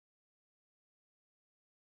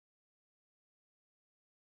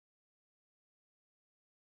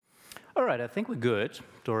All right, I think we're good.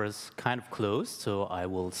 Door is kind of closed, so I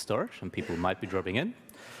will start, and people might be dropping in.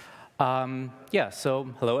 So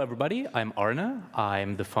hello everybody, I'm Arne.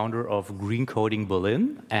 I'm the founder of Green Coding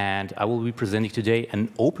Berlin, and I will be presenting today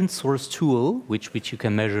an open source tool which you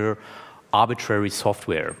can measure arbitrary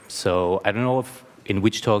software. So I don't know in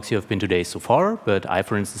which talks you have been today so far, but I,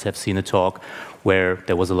 for instance, have seen a talk where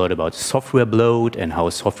there was a lot about software bloat and how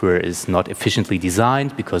software is not efficiently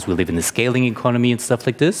designed because we live in a scaling economy and stuff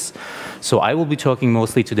like this. So I will be talking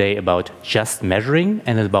mostly today about just measuring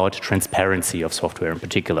and about transparency of software in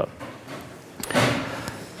particular.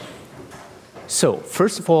 So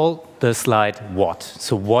first of all, the slide what.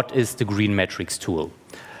 So what is the Green Metrics tool?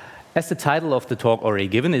 As the title of the talk already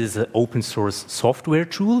given, it is an open source software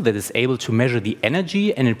tool that is able to measure the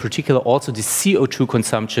energy and in particular also the CO2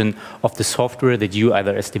 consumption of the software that you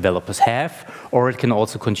either as developers have, or it can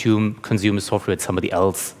also consume the software that somebody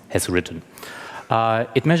else has written.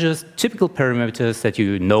 It measures typical parameters that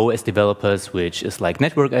you know as developers, which is like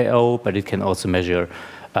network I/O, but it can also measure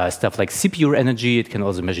stuff like CPU energy, it can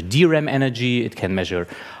also measure DRAM energy, it can measure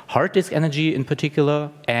hard disk energy in particular,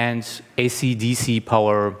 and AC, DC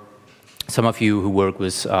power. Some of you who work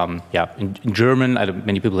with, in German,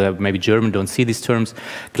 many people who have maybe German don't see these terms,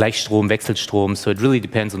 Gleichstrom, Wechselstrom, so it really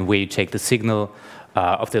depends on where you take the signal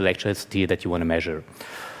of the electricity that you want to measure.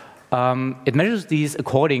 It measures these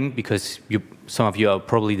because some of you are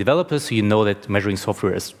probably developers, so you know that measuring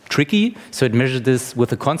software is tricky, so it measures this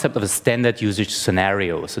with the concept of a standard usage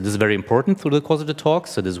scenario. So this is very important through the course of the talk,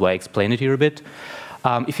 so this is why I explain it here a bit.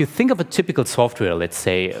 If you think of a typical software, let's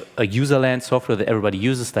say a user-land software that everybody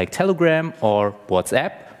uses like Telegram or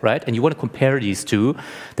WhatsApp, right? And you want to compare these two,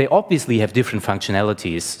 they obviously have different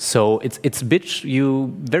functionalities. So it's a bit,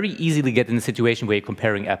 you very easily get in a situation where you're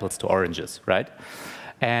comparing apples to oranges, right?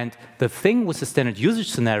 And the thing with the standard usage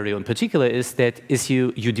scenario in particular is that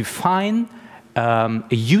you define a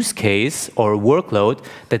use case or a workload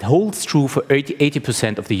that holds true for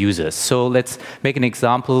 80% of the users. So let's make an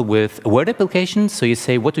example with a Word application. So you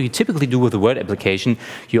say, what do you typically do with a Word application?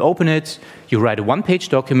 You open it, you write a one-page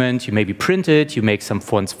document, you maybe print it, you make some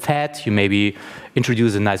fonts fat, you maybe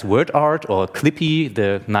introduce a nice word art or Clippy,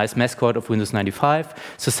 the nice mascot of Windows 95.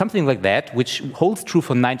 So something like that, which holds true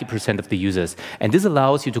for 90% of the users. And this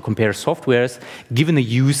allows you to compare softwares given a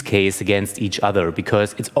use case against each other,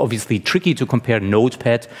 because it's obviously tricky to compare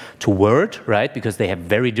Notepad to Word, right? Because they have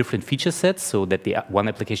very different feature sets, so that the one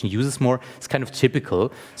application uses more. It's kind of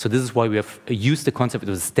typical. So this is why we have used the concept of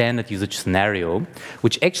a standard usage scenario,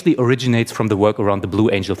 which actually originates from the work around the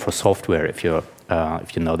Blue Angel for software, if you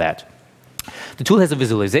know that. The tool has a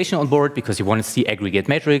visualization on board because you want to see aggregate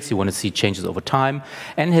metrics, you want to see changes over time,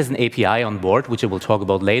 and it has an API on board, which I will talk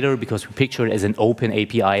about later because we picture it as an open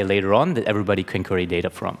API later on that everybody can query data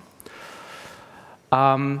from.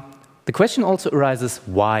 The question also arises,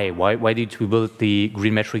 why? Why did we build the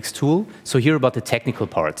Green Metrics tool? So here about the technical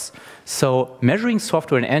parts. So measuring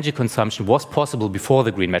software and energy consumption was possible before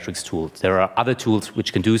the Green Metrics tool. There are other tools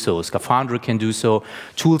which can do so. Scaphandra can do so.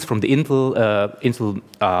 Tools from the Intel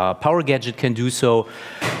Power Gadget can do so.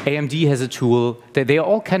 AMD has a tool. They are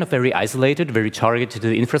all kind of very isolated, very targeted to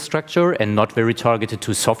the infrastructure and not very targeted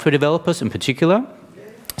to software developers in particular.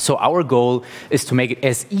 So our goal is to make it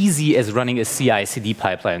as easy as running a CI/CD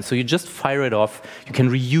pipeline. So you just fire it off. You can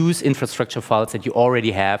reuse infrastructure files that you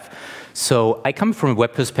already have. So I come from a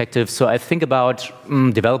web perspective, so I think about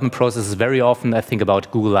development processes very often. I think about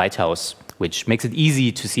Google Lighthouse, which makes it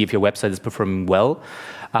easy to see if your website is performing well.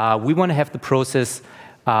 We want to have the process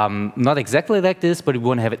not exactly like this, but we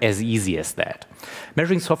want to have it as easy as that.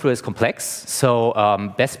 Measuring software is complex, so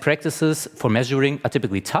best practices for measuring are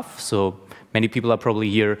typically tough. So many people are probably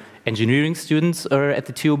here engineering students at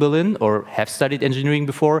the TU Berlin or have studied engineering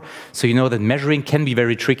before. So you know that measuring can be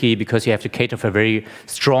very tricky because you have to cater for very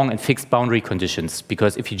strong and fixed boundary conditions.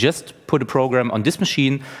 Because if you just put a program on this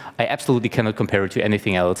machine, I absolutely cannot compare it to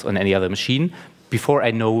anything else on any other machine before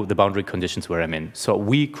I know the boundary conditions where I'm in. So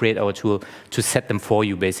we create our tool to set them for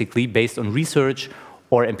you, basically, based on research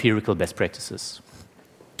or empirical best practices.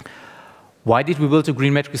 Why did we build the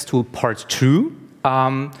Green Metrics tool part 2?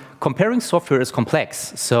 Comparing software is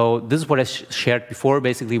complex. So this is what I shared before,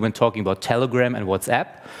 basically, when talking about Telegram and WhatsApp.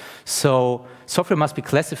 So software must be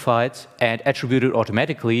classified and attributed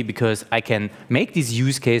automatically because I can make these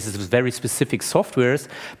use cases with very specific softwares,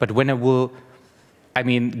 but when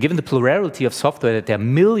given the plurality of software, that there are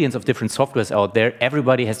millions of different softwares out there,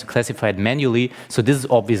 everybody has to classify it manually, so this is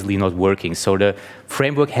obviously not working. So the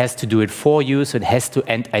framework has to do it for you, so it has to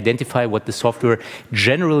identify what the software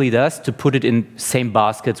generally does to put it in same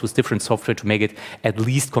baskets with different software to make it at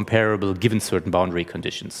least comparable given certain boundary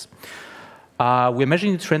conditions. we're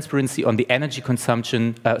measuring the transparency on the energy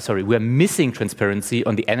consumption, we're missing transparency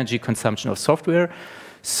on the energy consumption of software.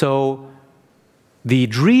 So the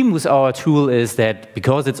dream with our tool is that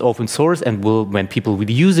because it's open source and when people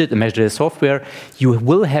will use it and measure their software, you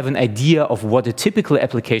will have an idea of what a typical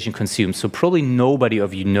application consumes. So probably nobody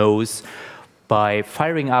of you knows by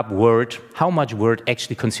firing up Word how much Word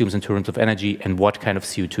actually consumes in terms of energy and what kind of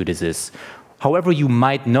CO2 this is. However, you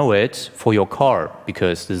might know it for your car,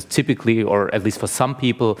 because this is typically, or at least for some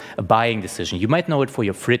people, a buying decision. You might know it for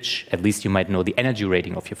your fridge. At least you might know the energy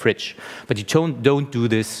rating of your fridge. But you don't do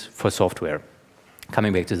this for software.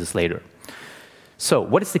 Coming back to this later. So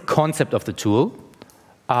what is the concept of the tool?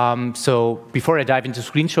 So before I dive into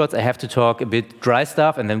screenshots, I have to talk a bit dry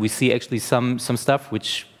stuff, and then we see actually some stuff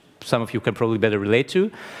which some of you can probably better relate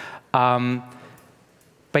to.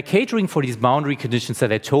 By catering for these boundary conditions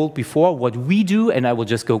that I told before, what we do, and I will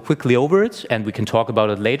just go quickly over it, and we can talk about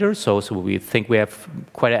it later, so we think we have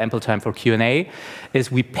quite an ample time for Q&A, is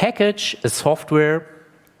we package a software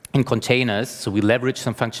in containers, so we leverage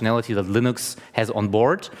some functionality that Linux has on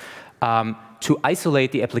board to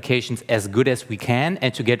isolate the applications as good as we can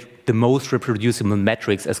and to get the most reproducible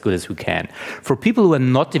metrics as good as we can. For people who are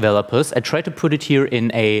not developers, I try to put it here in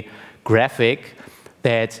a graphic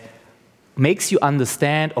that makes you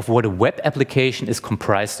understand of what a web application is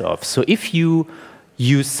comprised of. So if you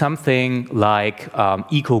use something like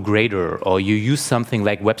EcoGrader, or you use something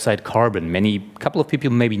like Website Carbon, couple of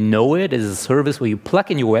people maybe know it as a service where you plug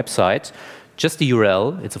in your website, just the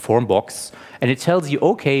URL, it's a form box, and it tells you,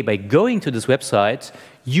 okay, by going to this website,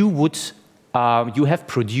 you have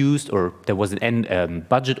produced, or there was an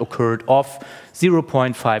budget occurred of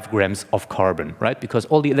 0.5 grams of carbon, right? Because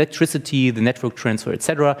all the electricity, the network transfer,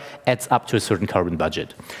 etc., adds up to a certain carbon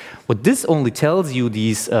budget. What this only tells you,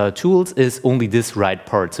 these tools, is only this right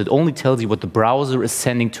part. So it only tells you what the browser is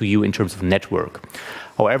sending to you in terms of network.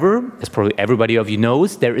 However, as probably everybody of you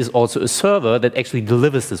knows, there is also a server that actually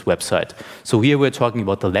delivers this website. So here we're talking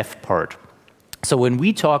about the left part. So when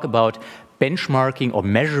we talk about benchmarking or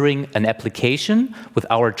measuring an application with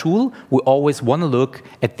our tool, we always want to look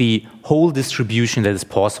at the whole distribution that is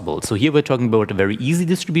possible. So here we're talking about a very easy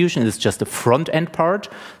distribution. It's just the front-end part,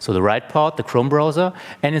 so the right part, the Chrome browser,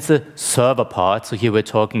 and it's a server part. So here we're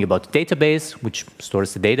talking about the database, which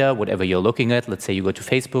stores the data, whatever you're looking at. Let's say you go to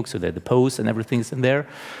Facebook, so that the posts and everything's in there.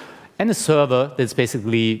 And a server that's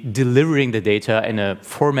basically delivering the data in a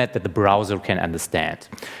format that the browser can understand.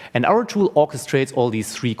 And our tool orchestrates all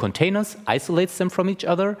these three containers, isolates them from each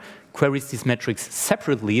other, queries these metrics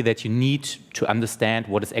separately that you need to understand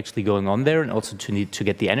what is actually going on there and also to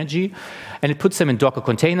get the energy. And it puts them in Docker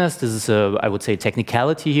containers. This is, I would say,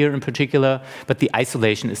 technicality here in particular, but the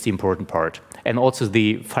isolation is the important part. And also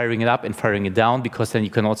the firing it up and firing it down, because then you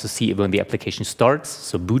can also see when the application starts,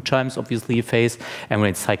 so boot times obviously a phase, and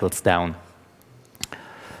when it cycles down.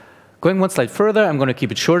 Going one slide further, I'm going to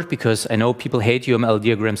keep it short because I know people hate UML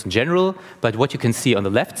diagrams in general, but what you can see on the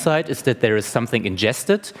left side is that there is something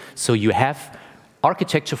ingested. So you have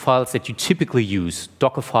architecture files that you typically use,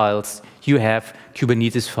 Docker files, you have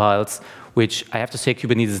Kubernetes files, which I have to say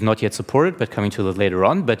Kubernetes is not yet supported, but coming to that later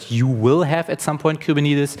on. But you will have at some point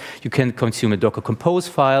Kubernetes. You can consume a Docker Compose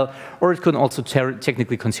file, or it can also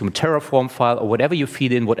technically consume a Terraform file, or whatever you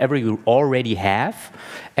feed in, whatever you already have.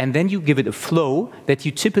 And then you give it a flow that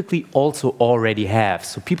you typically also already have.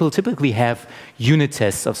 So people typically have unit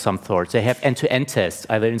tests of some sort. They have end-to-end tests,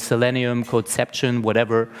 either in Selenium, Codeception,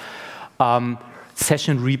 whatever.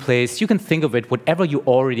 Session replays, you can think of it, whatever you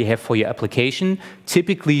already have for your application,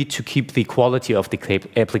 typically to keep the quality of the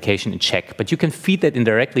application in check. But you can feed that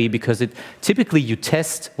indirectly because typically you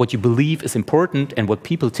test what you believe is important and what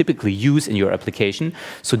people typically use in your application.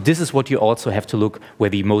 So this is what you also have to look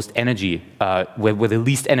where the most energy, where the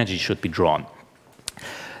least energy should be drawn.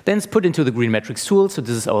 Then it's put into the Green Metrics tool. So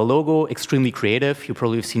this is our logo, extremely creative. You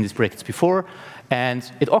probably have seen these brackets before. And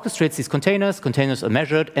it orchestrates these containers. Containers are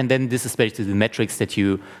measured, and then this is basically the metrics that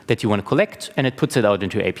you want to collect, and it puts it out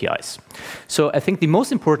into APIs. So I think the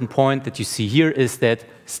most important point that you see here is that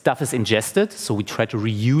stuff is ingested. So we try to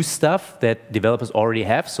reuse stuff that developers already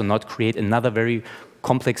have, so not create another very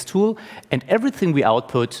complex tool, and everything we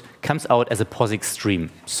output comes out as a POSIX stream.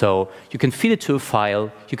 So you can feed it to a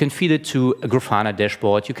file, you can feed it to a Grafana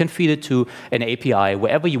dashboard, you can feed it to an API,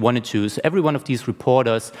 wherever you want it to. So every one of these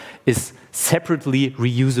reporters is separately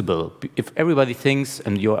reusable. If everybody thinks,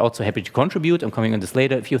 and you're also happy to contribute, I'm coming on this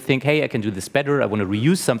later, if you think, hey, I can do this better, I want to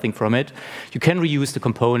reuse something from it, you can reuse the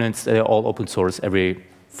components, they're all open source,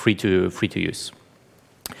 free to use.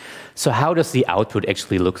 So how does the output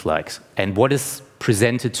actually look like? And what is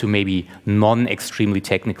presented to maybe non-extremely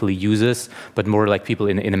technical users, but more like people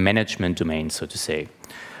in a management domain, so to say.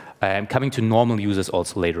 Coming to normal users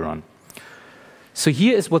also later on. So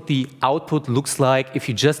here is what the output looks like if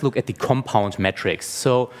you just look at the compound metrics.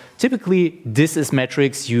 So typically, this is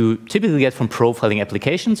metrics you typically get from profiling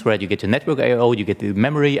applications, right? You get the network I/O, you get the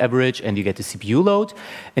memory average, and you get the CPU load.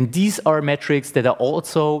 And these are metrics that are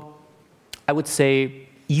also, I would say,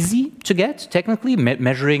 easy to get, technically.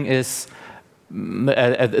 Measuring is,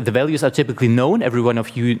 the values are typically known. Every one of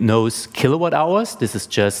you knows kilowatt hours. This is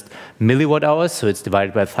just milliwatt hours, so it's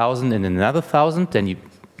divided by 1,000 and then another 1,000. Then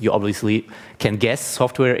you obviously can guess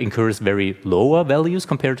software incurs very lower values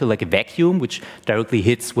compared to like a vacuum, which directly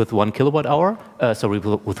hits with 1 kilowatt hour,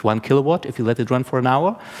 with 1 kilowatt if you let it run for an hour.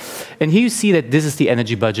 And here you see that this is the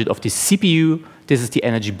energy budget of the CPU, this is the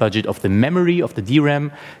energy budget of the memory, of the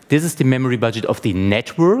DRAM, this is the memory budget of the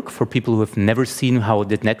network, for people who have never seen how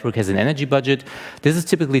the network has an energy budget. This is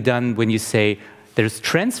typically done when you say there's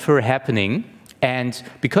transfer happening, and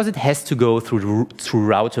because it has to go through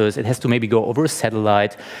routers, it has to maybe go over a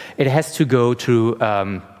satellite, it has to go through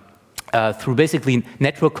basically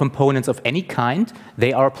network components of any kind,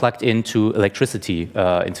 they are plugged into electricity,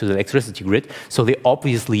 into the electricity grid. So they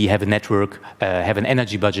obviously have a network, have an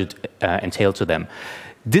energy budget entailed to them.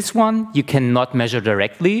 This one you cannot measure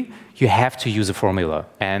directly. You have to use a formula.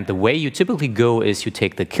 And the way you typically go is you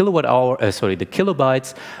take the kilowatt hour, the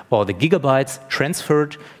kilobytes or the gigabytes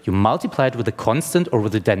transferred, you multiply it with a constant or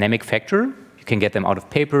with a dynamic factor. You can get them out of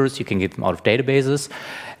papers, you can get them out of databases,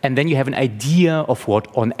 and then you have an idea of what,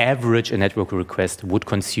 on average, a network request would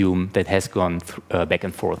consume that has gone back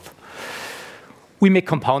and forth. We make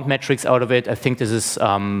compound metrics out of it. I think this is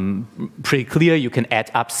pretty clear. You can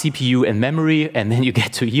add up CPU and memory, and then you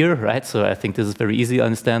get to here, right? So I think this is very easily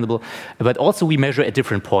understandable. But also we measure at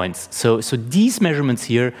different points. So these measurements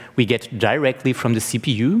here we get directly from the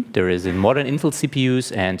CPU. There is in modern Intel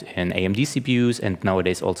CPUs and in AMD CPUs, and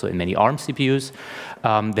nowadays also in many ARM CPUs.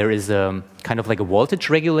 There is a kind of like a voltage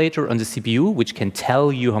regulator on the CPU, which can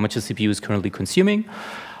tell you how much the CPU is currently consuming.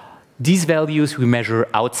 These values we measure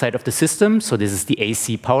outside of the system. So this is the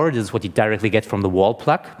AC power. This is what you directly get from the wall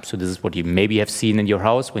plug. So this is what you maybe have seen in your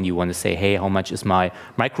house when you want to say, hey, how much is my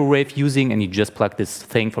microwave using? And you just plug this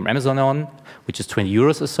thing from Amazon on, which is 20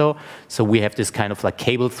 euros or so. So we have this kind of like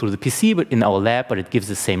cable through the PC but in our lab, but it gives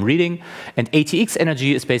the same reading. And ATX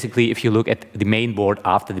energy is basically if you look at the main board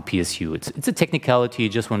after the PSU. It's a technicality.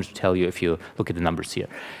 Just wanted to tell you if you look at the numbers here.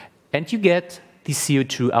 And you get the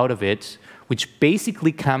CO2 out of it, which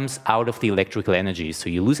basically comes out of the electrical energy. So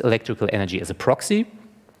you lose electrical energy as a proxy.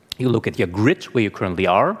 You look at your grid where you currently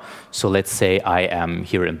are. So let's say I am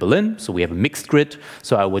here in Berlin, so we have a mixed grid.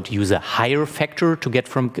 So I would use a higher factor to get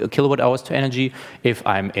from kilowatt hours to energy. If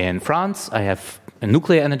I'm in France, I have a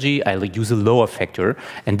nuclear energy, I use a lower factor.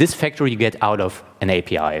 And this factor you get out of an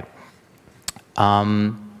API.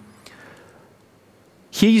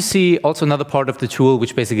 Here you see also another part of the tool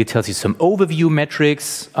which basically tells you some overview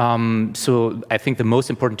metrics. So I think the most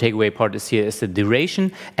important takeaway part is here is the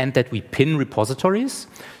duration and that we pin repositories.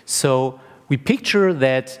 So we picture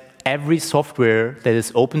that every software that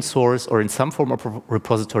is open source or in some form of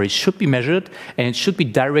repository should be measured, and it should be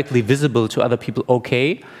directly visible to other people.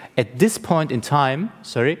 Okay, at this point in time,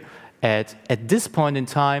 at this point in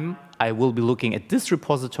time, I will be looking at this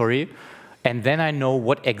repository, and then I know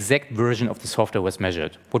what exact version of the software was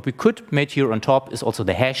measured. What we could make here on top is also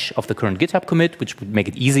the hash of the current GitHub commit, which would make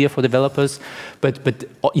it easier for developers. But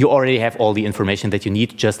you already have all the information that you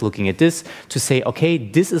need just looking at this to say, okay,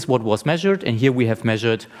 this is what was measured. And here we have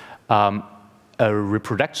measured a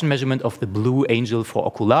reproduction measurement of the Blue Angel for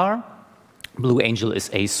Ocular. Blue Angel is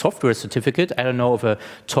a software certificate. I don't know if a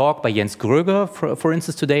talk by Jens Gröger, for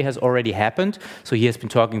instance, today has already happened. So he has been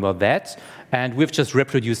talking about that. And we've just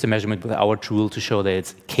reproduced the measurement with our tool to show that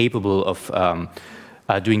it's capable of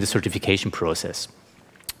doing the certification process.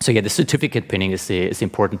 So yeah, the certificate pinning is the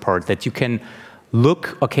important part, that you can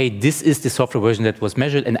look, okay, this is the software version that was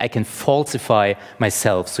measured, and I can falsify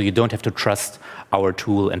myself, so you don't have to trust our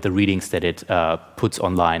tool and the readings that it puts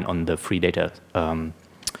online on the free data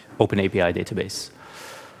Open API database.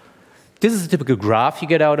 This is a typical graph you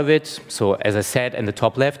get out of it. So as I said, in the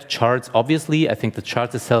top left, charts, obviously. I think the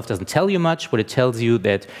chart itself doesn't tell you much, but it tells you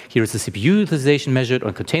that here is the CPU utilization measured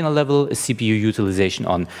on container level, a CPU utilization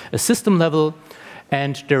on a system level.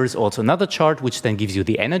 And there is also another chart which then gives you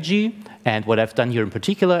the energy. And what I've done here in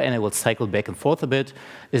particular, and I will cycle back and forth a bit,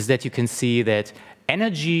 is that you can see that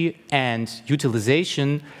energy and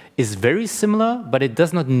utilization is very similar, but it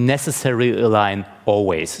does not necessarily align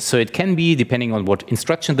always. So it can be depending on what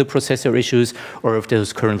instruction the processor issues, or if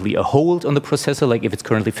there's currently a hold on the processor, like if it's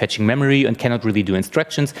currently fetching memory and cannot really do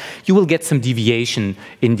instructions, you will get some deviation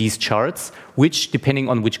in these charts, which, depending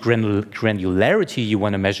on which granularity you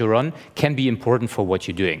want to measure on, can be important for what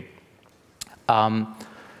you're doing.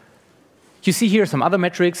 You see here some other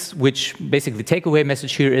metrics, which basically takeaway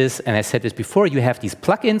message here is, and I said this before, you have these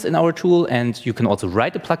plugins in our tool, and you can also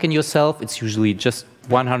write the plugin yourself. It's usually just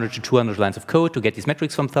 100 to 200 lines of code to get these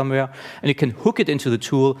metrics from somewhere, and you can hook it into the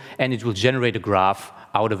tool, and it will generate a graph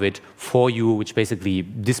out of it for you, which basically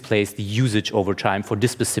displays the usage over time for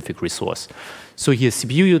this specific resource. So here's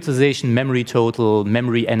CPU utilization, memory total,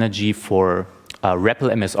 memory energy for REPL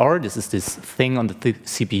MSR, this is this thing on the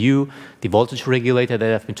CPU, the voltage regulator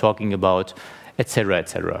that I've been talking about, etc.,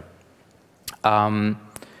 etc.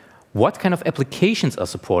 What kind of applications are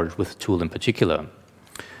supported with the tool in particular?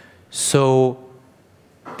 So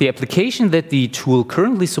the application that the tool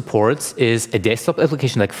currently supports is a desktop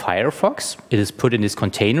application like Firefox. It is put in this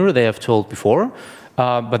container that I've told before.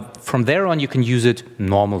 But from there on, you can use it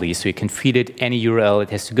normally. So you can feed it any URL it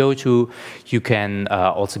has to go to. You can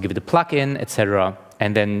also give it a plugin, etc.,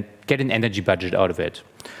 and then get an energy budget out of it.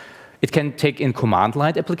 It can take in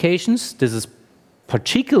command-line applications. This is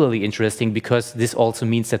particularly interesting because this also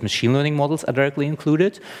means that machine learning models are directly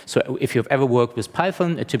included. So if you've ever worked with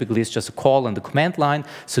Python, it typically is just a call on the command line.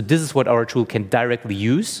 So this is what our tool can directly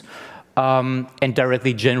use and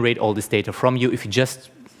directly generate all this data from you. If you just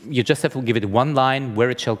have to give it one line where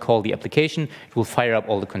it shall call the application. It will fire up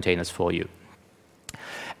all the containers for you.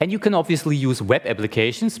 And you can obviously use web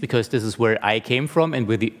applications, because this is where I came from and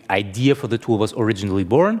where the idea for the tool was originally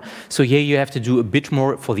born. So here you have to do a bit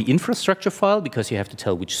more for the infrastructure file, because you have to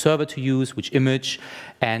tell which server to use, which image,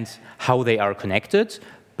 and how they are connected.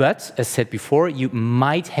 But as said before, you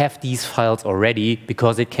might have these files already,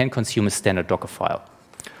 because it can consume a standard Docker file,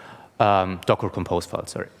 Docker Compose file,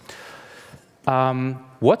 sorry.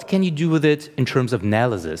 What can you do with it in terms of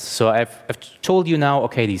analysis? So I've told you now,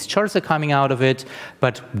 okay, these charts are coming out of it,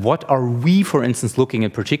 but what are we, for instance, looking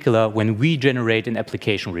in particular when we generate an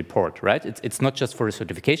application report, right? It's not just for a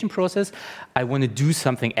certification process. I want to do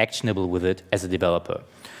something actionable with it as a developer.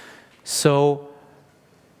 So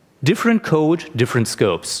different code, different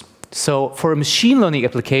scopes. So for a machine learning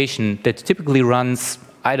application that typically runs,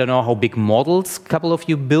 I don't know how big models a couple of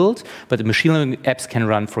you build, but the machine learning apps can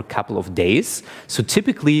run for a couple of days. So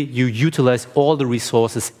typically, you utilize all the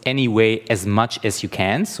resources anyway as much as you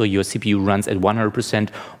can. So your CPU runs at 100%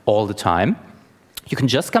 all the time. You can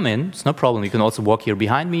just come in, it's no problem. You can also walk here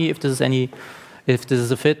behind me if this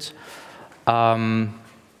is a fit.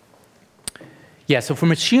 Yeah, so for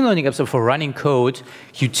machine learning apps or for running code,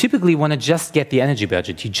 you typically want to just get the energy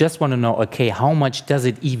budget. You just want to know, okay, how much does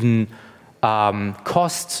it even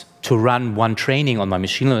cost to run one training on my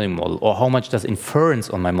machine learning model, or how much does inference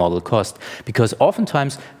on my model cost? Because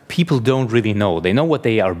oftentimes people don't really know. They know what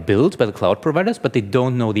they are billed by the cloud providers, but they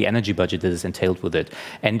don't know the energy budget that is entailed with it.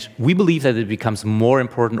 And we believe that it becomes more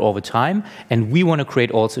important over time, and we want to create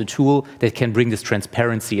also a tool that can bring this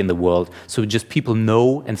transparency in the world, so just people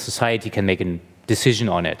know and society can make a decision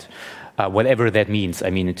on it. Whatever that means.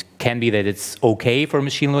 I mean, it can be that it's okay for a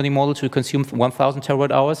machine learning model to consume 1,000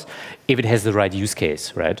 terawatt hours if it has the right use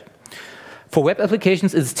case, right? For web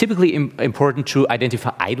applications, it's typically important to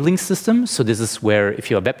identify idling systems. So this is where,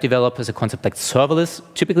 if you're a web developer, a concept like serverless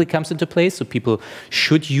typically comes into place. So people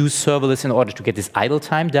should use serverless in order to get this idle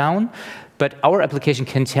time down. But our application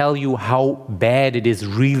can tell you how bad it is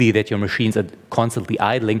really that your machines are constantly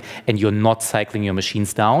idling and you're not cycling your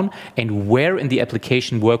machines down, and where in the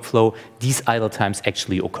application workflow these idle times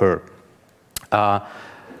actually occur.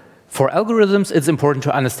 For algorithms, it's important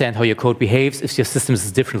to understand how your code behaves if your system is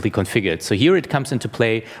differently configured. So here it comes into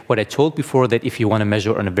play what I told before, that if you want to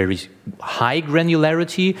measure on a very high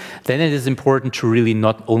granularity, then it is important to really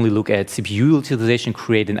not only look at CPU utilization,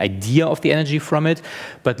 create an idea of the energy from it,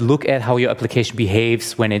 but look at how your application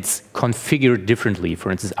behaves when it's configured differently. For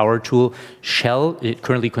instance, our tool, Shell, it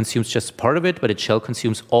currently consumes just part of it, but it Shell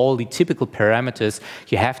consumes all the typical parameters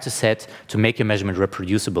you have to set to make your measurement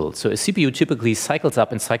reproducible. So a CPU typically cycles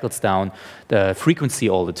up and cycles down the frequency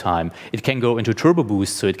all the time. It can go into turbo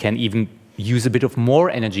boost, so it can even use a bit of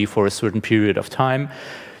more energy for a certain period of time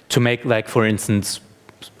to make, like, for instance,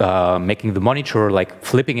 making the monitor, like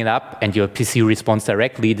flipping it up and your PC responds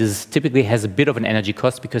directly. This typically has a bit of an energy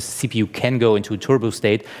cost because the CPU can go into a turbo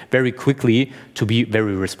state very quickly to be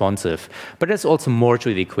very responsive. But there's also more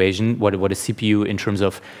to the equation, what a CPU in terms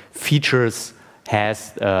of features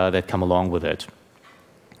has that come along with it.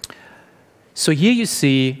 So here you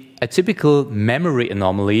see a typical memory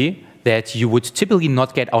anomaly that you would typically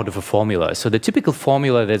not get out of a formula. So the typical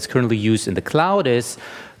formula that's currently used in the cloud is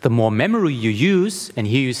the more memory you use, and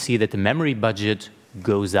here you see that the memory budget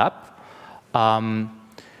goes up. The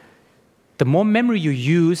more memory you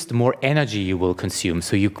use, the more energy you will consume.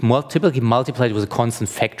 So you typically multiply it with a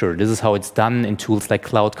constant factor. This is how it's done in tools like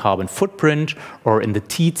Cloud Carbon Footprint or in the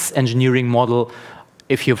TEETS engineering model.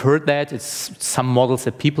 If you've heard that, it's some models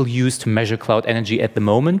that people use to measure cloud energy at the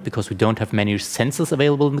moment because we don't have many sensors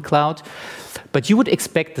available in the cloud. But you would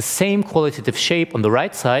expect the same qualitative shape on the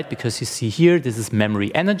right side because you see here, this is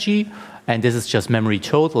memory energy, and this is just memory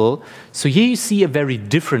total. So here you see a very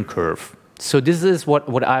different curve. So this is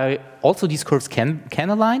also these curves can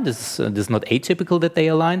align. This is not atypical that they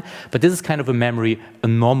align, but this is kind of a memory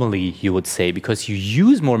anomaly, you would say, because you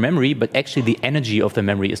use more memory, but actually the energy of the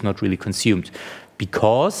memory is not really consumed.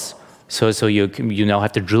 Because, so you now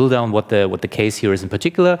have to drill down what the case here is in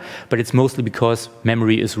particular, but it's mostly because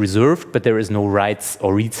memory is reserved, but there is no writes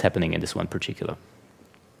or reads happening in this one particular.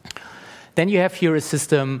 Then you have here a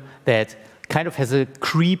system that kind of has a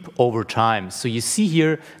creep over time. So you see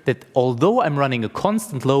here that although I'm running a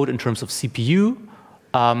constant load in terms of CPU,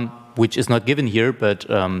 which is not given here, but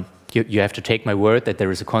you have to take my word that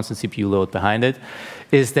there is a constant CPU load behind it,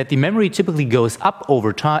 is that the memory typically goes up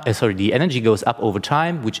over time, the energy goes up over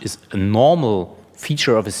time, which is a normal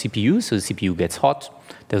feature of a CPU. So the CPU gets hot.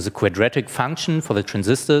 There's a quadratic function for the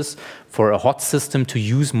transistors for a hot system to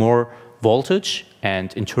use more voltage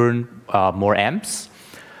and in turn more amps.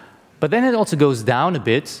 But then it also goes down a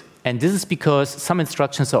bit, and this is because some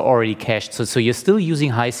instructions are already cached. So you're still using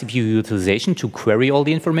high CPU utilization to query all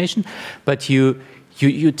the information, but you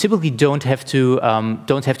typically don't have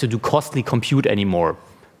to do costly compute anymore.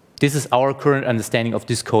 This is our current understanding of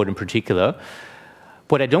this code in particular.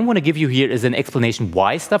 What I don't want to give you here is an explanation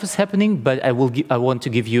why stuff is happening, but I want to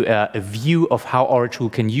give you a view of how our tool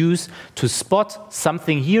can use to spot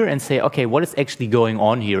something here and say, okay, what is actually going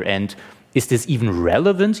on here, and is this even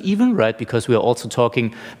relevant right? Because we are also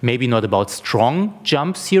talking maybe not about strong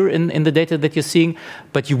jumps here in the data that you're seeing,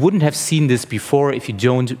 but you wouldn't have seen this before if you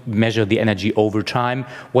don't measure the energy over time,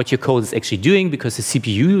 what your code is actually doing, because the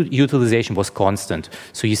CPU utilization was constant.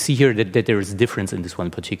 So you see here that there is a difference in this one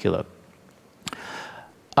in particular.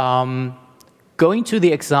 Going to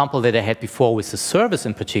the example that I had before with the servers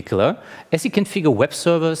in particular, as you can figure, web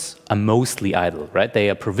servers are mostly idle, right? They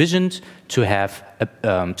are provisioned to have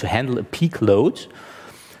to handle a peak load,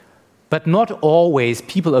 but not always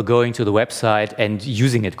people are going to the website and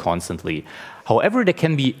using it constantly. However, there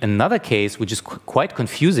can be another case which is quite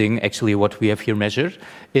confusing. Actually, what we have here measured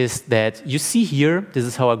is that you see here, this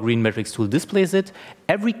is how our green metrics tool displays it.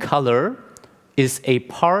 Every color is a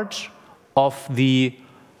part of the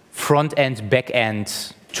front-end, back-end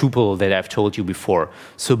tuple that I've told you before.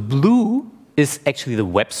 So blue is actually the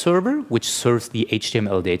web server, which serves the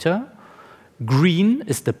HTML data. Green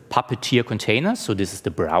is the Puppeteer container, so this is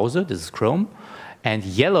the browser, this is Chrome. And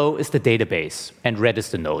yellow is the database, and red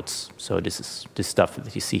is the nodes. So this is this stuff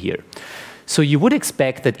that you see here. So you would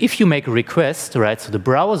expect that if you make a request, right, so the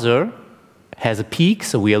browser has a peak,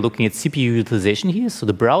 so we are looking at CPU utilization here. So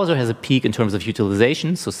the browser has a peak in terms of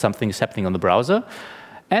utilization, so something is happening on the browser.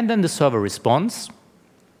 And then the server responds,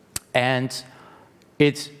 and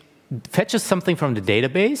it fetches something from the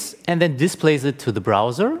database and then displays it to the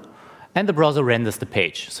browser, and the browser renders the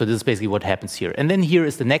page. So this is basically what happens here. And then here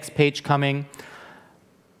is the next page coming,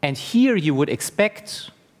 and here you would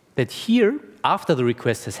expect that here, after the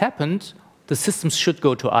request has happened, the system should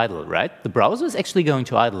go to idle, right? The browser is actually going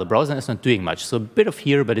to idle. The browser is not doing much. So a bit of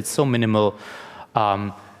here, but it's so minimal.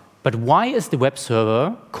 But why is the web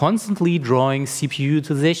server constantly drawing CPU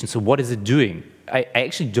utilization? So what is it doing? I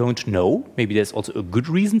actually don't know. Maybe there's also a good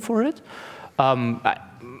reason for it. Being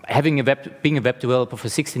a web developer for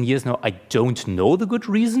 16 years now, I don't know the good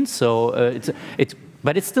reason. So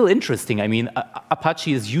but it's still interesting. I mean,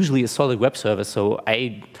 Apache is usually a solid web server, so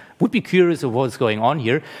I would be curious of what's going on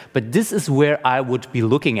here. But this is where I would be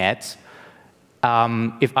looking at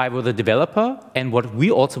if I were the developer. And what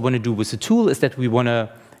we also want to do with the tool is that we want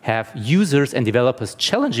to have users and developers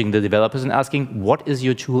challenging the developers and asking, what is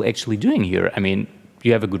your tool actually doing here? I mean,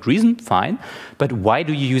 you have a good reason, fine, but why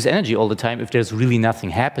do you use energy all the time if there's really nothing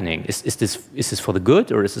happening? Is this for the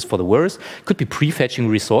good or is this for the worse? It could be prefetching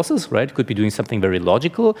resources, right? It could be doing something very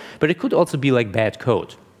logical, but it could also be like bad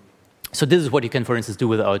code. So this is what you can, for instance, do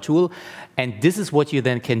with our tool, and this is what you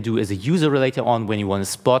then can do as a user later on when you want to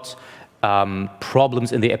spot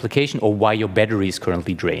problems in the application or why your battery is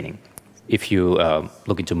currently draining, if you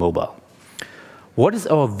look into mobile. What is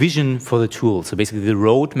our vision for the tool? So basically the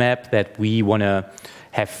roadmap that we want to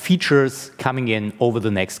have features coming in over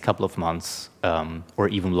the next couple of months or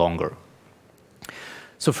even longer.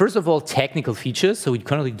 So first of all, technical features. So we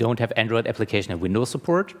currently don't have Android application and Windows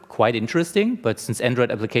support. Quite interesting, but since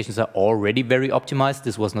Android applications are already very optimized,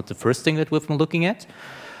 this was not the first thing that we've been looking at.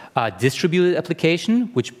 Distributed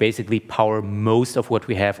application, which basically power most of what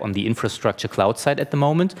we have on the infrastructure cloud side at the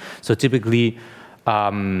moment. So typically,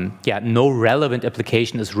 no relevant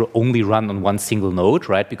application is only run on one single node,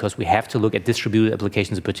 right? Because we have to look at distributed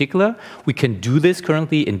applications in particular. We can do this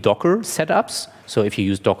currently in Docker setups. So if you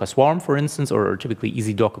use Docker Swarm, for instance, or typically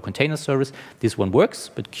easy Docker container service, this one works.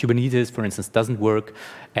 But Kubernetes, for instance, doesn't work.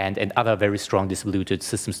 And other very strong distributed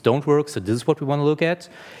systems don't work. So this is what we want to look at.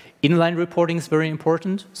 Inline reporting is very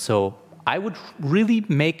important. So I would really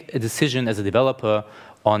make a decision as a developer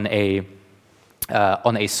on a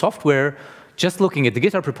software, just looking at the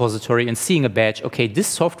GitHub repository and seeing a badge, okay, this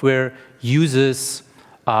software uses,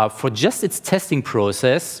 for just its testing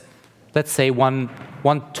process, let's say one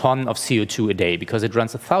ton of CO2 a day, because it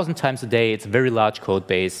runs 1,000 times a day, it's a very large code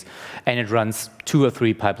base, and it runs 2 or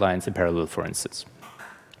 3 pipelines in parallel, for instance.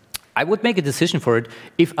 I would make a decision for it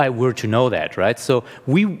if I were to know that, right? So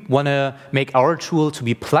we want to make our tool to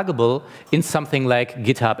be pluggable in something like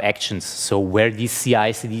GitHub Actions, so where these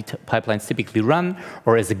CI/CD pipelines typically run,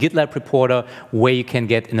 or as a GitLab reporter, where you can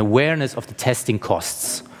get an awareness of the testing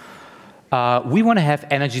costs. We want to have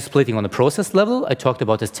energy splitting on the process level. I talked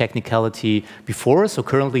about this technicality before, so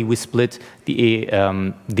currently we split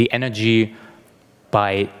the energy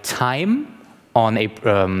by time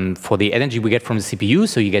for the energy we get from the CPU,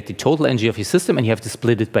 so you get the total energy of your system, and you have to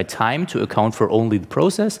split it by time to account for only the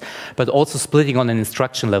process, but also splitting on an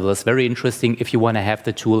instruction level is very interesting if you want to have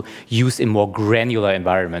the tool used in more granular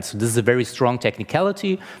environments. So this is a very strong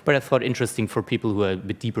technicality, but I thought interesting for people who are a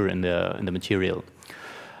bit deeper in the material.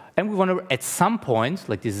 And we want to, at some point,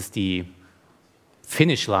 like this is the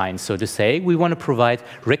finish line, so to say, we want to provide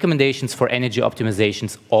recommendations for energy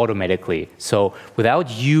optimizations automatically. So without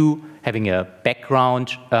you having a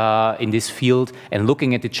background in this field and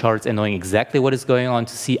looking at the charts and knowing exactly what is going on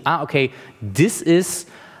to see, okay, this is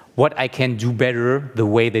what I can do better the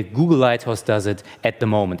way that Google Lighthouse does it at the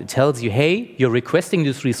moment. It tells you, hey, you're requesting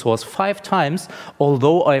this resource 5 times,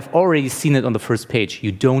 although I've already seen it on the first page.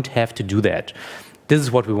 You don't have to do that. This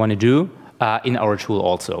is what we want to do in our tool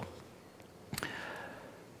also.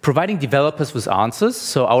 Providing developers with answers.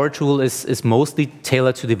 So our tool is mostly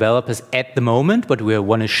tailored to developers at the moment, but we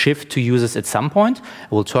want to shift to users at some point.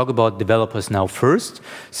 We'll talk about developers now first.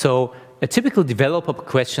 So a typical developer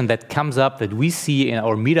question that comes up that we see in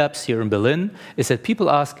our meetups here in Berlin is that people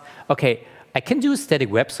ask, okay, I can do a static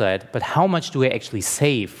website, but how much do I actually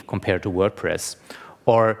save compared to WordPress?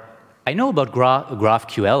 Or I know about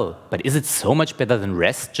GraphQL, but is it so much better than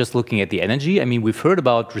REST, just looking at the energy? I mean, we've heard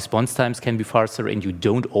about response times can be faster and you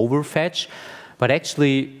don't overfetch, but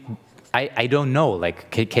actually, I don't know. Like,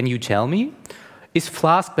 can you tell me? Is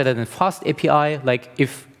Flask better than Fast API? Like,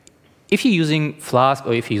 if you're using Flask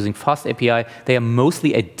or if you're using Fast API, they are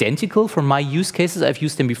mostly identical for my use cases. I've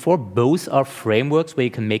used them before. Both are frameworks where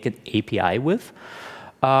you can make an API with.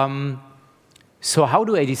 So how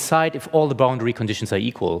do I decide if all the boundary conditions are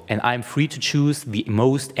equal and I'm free to choose the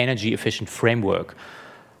most energy efficient framework?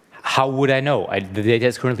 How would I know? The data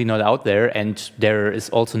is currently not out there, and there is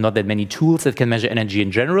also not that many tools that can measure energy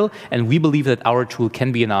in general, and we believe that our tool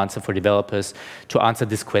can be an answer for developers to answer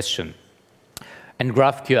this question. And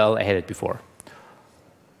GraphQL, I had it before.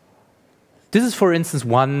 This is, for instance,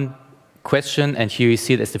 one question, and here you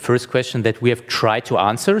see it as the first question that we have tried to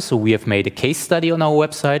answer. So we have made a case study on our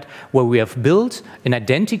website where we have built an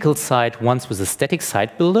identical site once with a static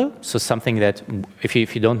site builder. So something that, if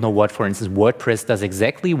you don't know what, for instance, WordPress does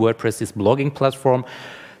exactly, WordPress is blogging platform,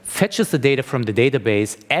 fetches the data from the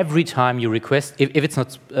database every time you request, if it's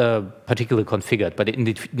not particularly configured, but in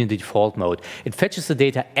the default mode. It fetches the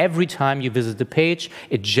data every time you visit the page.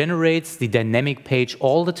 It generates the dynamic page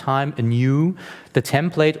all the time anew, the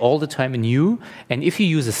template all the time anew. And if you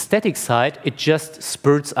use a static site, it just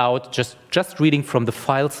spurts out, just reading from the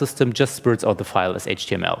file system, just spurts out the file as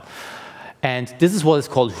HTML. And this is what is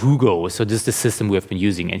called Hugo. So this is the system we have been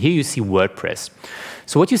using. And here you see WordPress.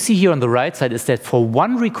 So what you see here on the right side is that for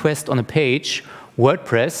one request on a page,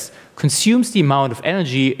 WordPress consumes the amount of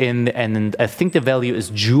energy and I think the value is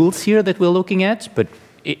joules here that we're looking at, but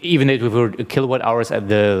even if we were kilowatt hours,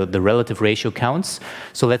 the relative ratio counts.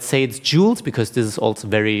 So let's say it's joules, because this is also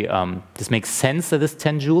very, this makes sense that it's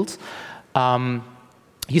 10 joules.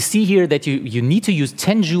 You see here that you need to use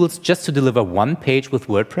 10 joules just to deliver one page with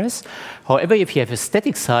WordPress. However, if you have a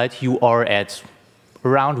static site, you are at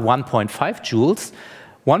around 1.5 joules.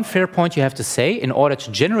 One fair point you have to say, in order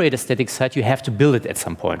to generate a static site, you have to build it at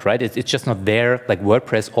some point, right? It's just not there like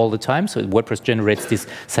WordPress all the time. So WordPress generates these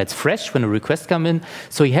sites fresh when a request comes in.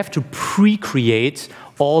 So you have to pre-create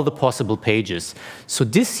all the possible pages. So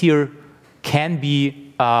this here can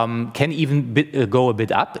even go a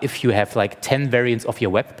bit up if you have like 10 variants of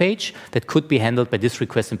your web page that could be handled by this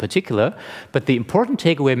request in particular. But the important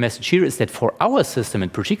takeaway message here is that for our system in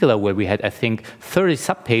particular, where we had, I think, 30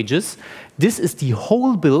 subpages, this is the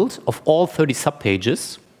whole build of all 30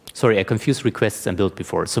 subpages. Sorry, I confused requests and build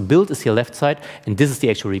before. So build is your left side, and this is the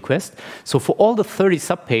actual request. So for all the 30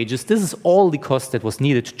 subpages, this is all the cost that was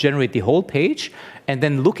needed to generate the whole page. And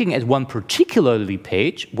then looking at one particular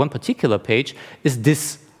page is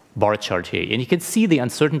this bar chart here. And you can see the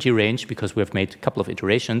uncertainty range because we have made a couple of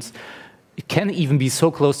iterations. It can even be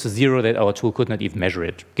so close to 0 that our tool could not even measure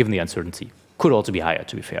it, given the uncertainty. Could also be higher,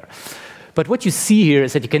 to be fair. But what you see here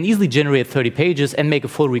is that you can easily generate 30 pages and make a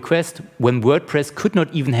full request when WordPress could not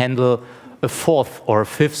even handle a fourth or a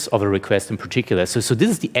fifth of a request in particular. So this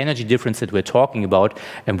is the energy difference that we're talking about.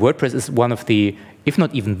 And WordPress is one of the, if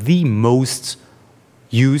not even the most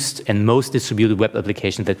used and most distributed web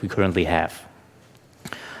application that we currently have.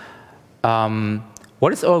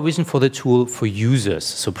 What is our vision for the tool for users?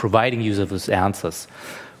 So providing users with answers.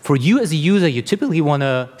 For you as a user, you typically want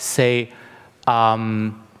to say,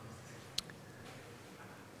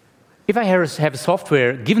 if I have a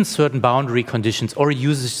software given certain boundary conditions or a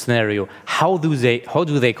usage scenario, how do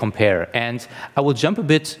they compare? And I will jump a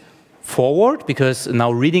bit forward because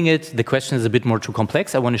now reading it, the question is a bit more too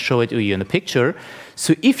complex. I want to show it to you in a picture.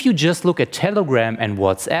 So if you just look at Telegram and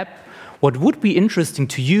WhatsApp, what would be interesting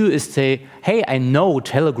to you is say, hey, I know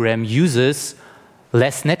Telegram uses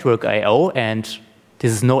less network I/O, and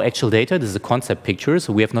this is no actual data, this is a concept picture,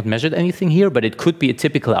 so we have not measured anything here, but it could be a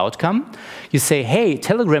typical outcome. You say, hey,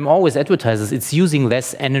 Telegram always advertises it's using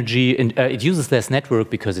less energy, and it uses less network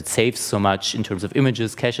because it saves so much in terms of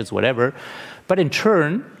images, caches, whatever. But in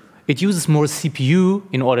turn, it uses more CPU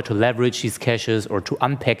in order to leverage these caches or to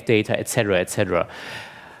unpack data, etc., etc.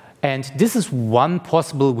 And this is one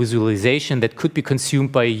possible visualization that could be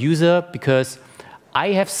consumed by a user, because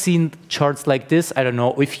I have seen charts like this. I don't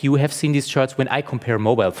know if you have seen these charts when I compare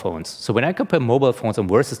mobile phones. So when I compare mobile phones on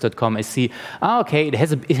versus.com, I see, okay, it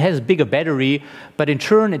has a bigger battery, but in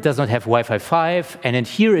turn it does not have Wi-Fi 5, and in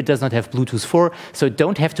here it does not have Bluetooth 4. So it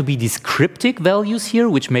don't have to be these cryptic values here,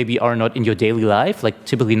 which maybe are not in your daily life. Like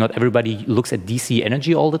typically not everybody looks at DC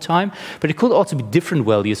energy all the time, but it could also be different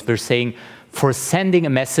values. We're saying for sending a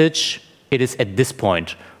message, it is at this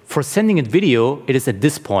point. For sending a video, it is at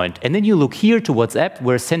this point. And then you look here to WhatsApp,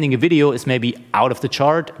 where sending a video is maybe out of the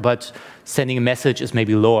chart, but sending a message is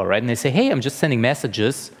maybe lower, right? And they say, hey, I'm just sending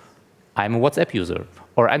messages. I'm a WhatsApp user.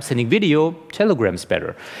 Or I'm sending video, Telegram's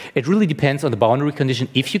better. It really depends on the boundary condition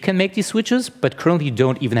if you can make these switches, but currently you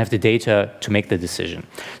don't even have the data to make the decision.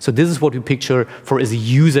 So this is what we picture for as a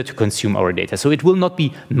user to consume our data. So it will not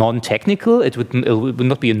be non-technical. It will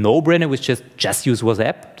not be a no-brainer which just use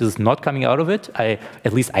WhatsApp. This is not coming out of it.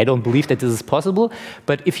 At least I don't believe that this is possible.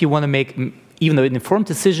 But if you want to make even an informed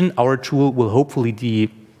decision, our tool will hopefully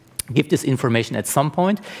give this information at some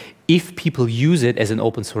point if people use it as an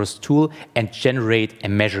open source tool and generate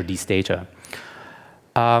and measure these data.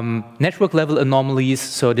 Network level anomalies.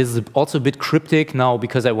 So this is also a bit cryptic now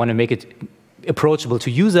because I want to make it approachable to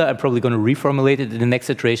user. I'm probably going to reformulate it in the next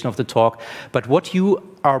iteration of the talk. But what you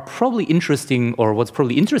are probably interesting, or what's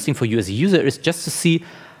probably interesting for you as a user, is just to see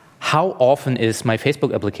how often is my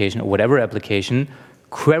Facebook application or whatever application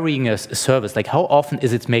querying a service. Like how often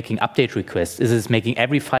is it making update requests? Is it making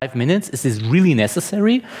every 5 minutes? Is this really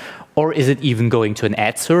necessary? Or is it even going to an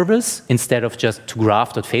ad service instead of just to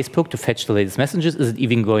graph.facebook to fetch the latest messages? Is it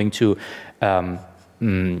even going to,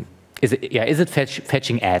 is it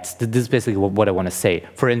fetching ads? This is basically what I want to say.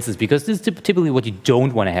 For instance, because this is typically what you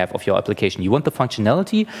don't want to have of your application. You want the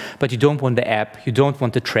functionality, but you don't want the app, you don't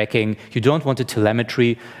want the tracking, you don't want the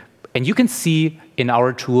telemetry. And you can see in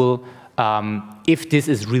our tool if this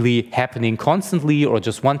is really happening constantly or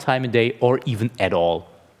just one time a day or even at all.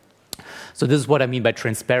 So this is what I mean by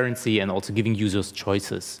transparency and also giving users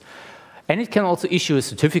choices. And it can also issue a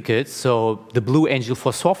certificate. So the Blue Angel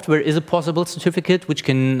for software is a possible certificate which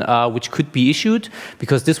could be issued,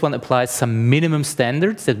 because this one applies some minimum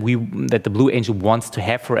standards that the Blue Angel wants to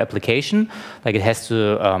have for application. Like it has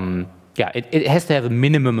to it has to have a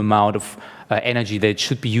minimum amount of energy that it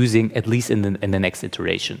should be using at least in the next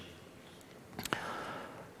iteration.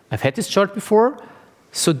 I've had this chart before.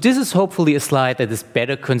 So this is hopefully a slide that is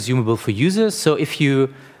better consumable for users. So if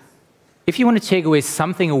you If you want to take away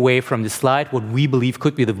something away from this slide, what we believe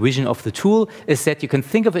could be the vision of the tool is that you can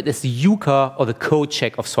think of it as the UCA or the code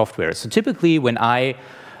check of software. So typically when I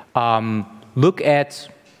look at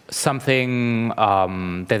something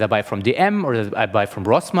that I buy from DM or that I buy from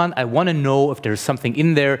Rossmann, I want to know if there's something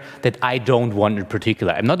in there that I don't want in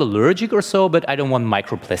particular. I'm not allergic or so, but I don't want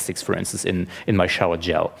microplastics, for instance, in my shower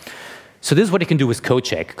gel. So this is what you can do with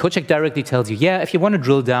CodeCheck. CodeCheck directly tells you, yeah, if you want to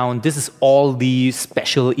drill down, this is all the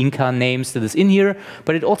special Inca names that is in here,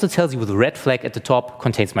 but it also tells you with a red flag at the top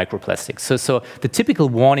contains microplastics. So the typical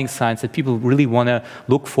warning signs that people really want to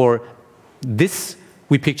look for, this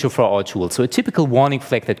we picture for our tool. So a typical warning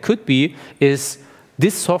flag that could be is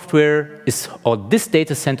this software is, or this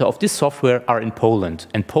data center of this software are in Poland,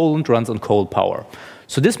 and Poland runs on coal power.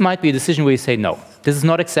 So this might be a decision where you say, no, this is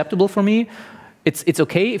not acceptable for me. It's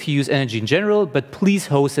okay if you use energy in general, but please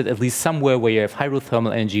host it at least somewhere where you have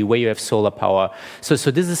hydrothermal energy, where you have solar power. So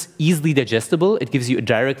this is easily digestible. It gives you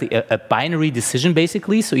directly a binary decision,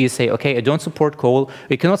 basically. So you say, okay, I don't support coal.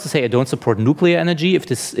 You can also say, I don't support nuclear energy if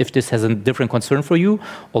this has a different concern for you,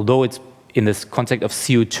 although it's in this context of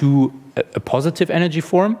CO2 a positive energy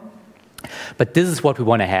form. But this is what we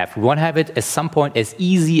want to have. We want to have it at some point as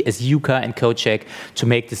easy as UCA and CodeCheck to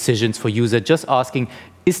make decisions for user, just asking,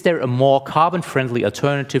 is there a more carbon-friendly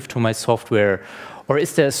alternative to my software, or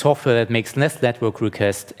is there a software that makes less network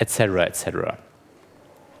requests, etc., etc.?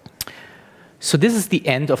 So this is the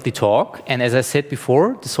end of the talk, and as I said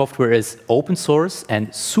before, the software is open source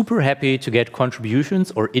and super happy to get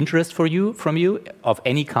contributions or interest from you of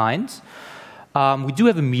any kind. We do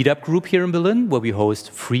have a meetup group here in Berlin where we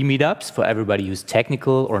host free meetups for everybody who's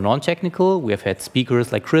technical or non-technical. We have had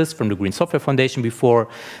speakers like Chris from the Green Software Foundation before,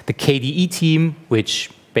 the KDE team, which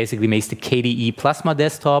basically makes the KDE Plasma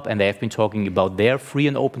desktop, and they have been talking about their free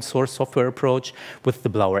and open source software approach with the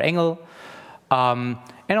Blauer Engel.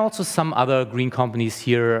 And also some other green companies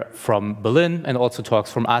here from Berlin, and also talks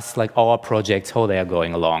from us, like our projects, how they are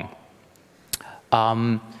going along.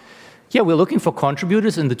 Yeah, we're looking for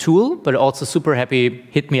contributors in the tool, but also super happy,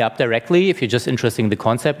 hit me up directly if you're just interested in the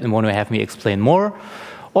concept and want to have me explain more.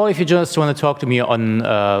 Or if you just want to talk to me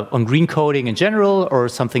on green coding in general or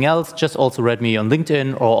something else, just also write me on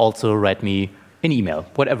LinkedIn or also write me an email,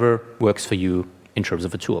 whatever works for you in terms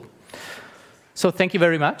of a tool. So thank you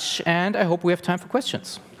very much, and I hope we have time for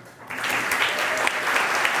questions.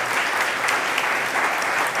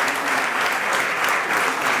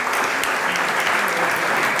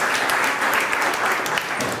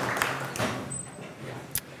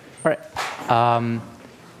 All right.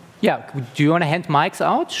 Yeah, do you want to hand mics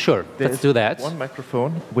out? Sure, let's do that. One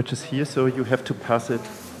microphone, which is here, so you have to pass it.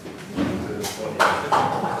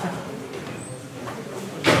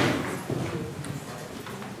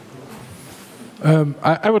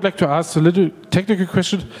 I would like to ask a little technical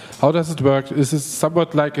question. How does it work? Is it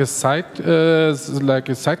somewhat like a side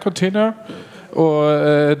container,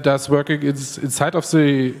 or does working inside of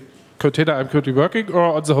the container I'm currently working, or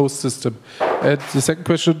on the host system? And the second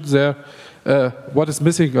question there, what is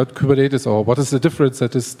missing on Kubernetes, or what is the difference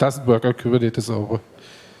that this doesn't work on Kubernetes over?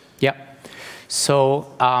 Yeah, so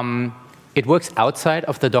it works outside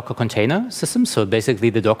of the Docker container system. So basically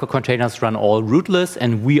the Docker containers run all rootless,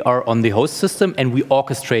 and we are on the host system, and we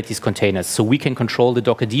orchestrate these containers. So we can control the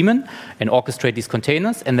Docker daemon and orchestrate these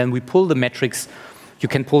containers, and then we pull the metrics. You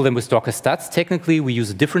can pull them with Docker stats. Technically, we use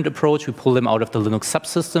a different approach. We pull them out of the Linux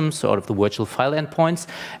subsystem, so out of the virtual file endpoints,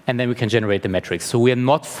 and then we can generate the metrics. So we are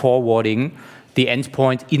not forwarding the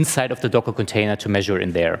endpoint inside of the Docker container to measure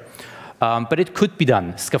in there. But it could be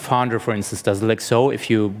done. Scaphandra, for instance, does it like so. If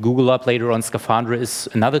you Google up later on, Scaphandra is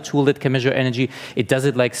another tool that can measure energy. It does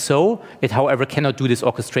it like so. It, however, cannot do this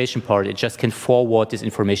orchestration part. It just can forward this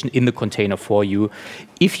information in the container for you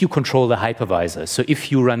if you control the hypervisor. So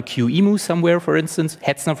if you run QEMU somewhere, for instance,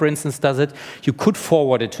 Hetzner, for instance, does it, you could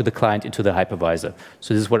forward it to the client into the hypervisor.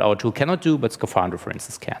 So this is what our tool cannot do, but Scaphandra, for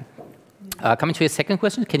instance, can. Coming to your second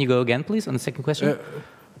question, can you go again, please, on the second question?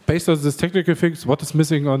 Based on these technical things, what is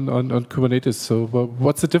missing on Kubernetes? So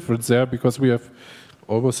what's the difference there? Because we have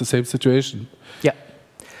almost the same situation. Yeah,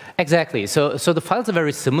 exactly. So the files are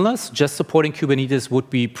very similar. So just supporting Kubernetes would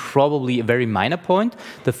be probably a very minor point.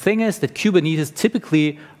 The thing is that Kubernetes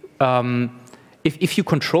typically, if you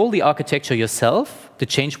control the architecture yourself, the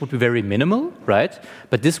change would be very minimal, right?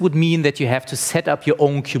 But this would mean that you have to set up your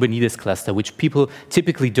own Kubernetes cluster, which people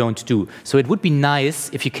typically don't do. So it would be nice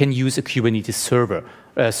if you can use a Kubernetes server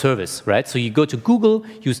service, right? So you go to Google,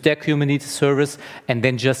 use their Kubernetes service, and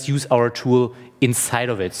then just use our tool inside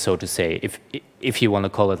of it, so to say, if you want to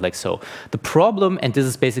call it like so. The problem, and this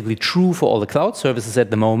is basically true for all the cloud services at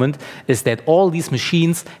the moment, is that all these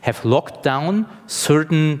machines have locked down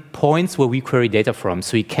certain points where we query data from.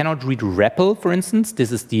 So you cannot read REPL, for instance.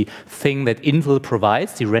 This is the thing that Intel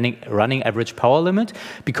provides, the running average power limit,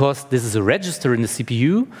 because this is a register in the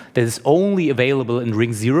CPU that is only available in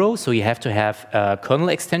ring 0. So you have to have a kernel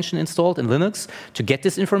extension installed in Linux to get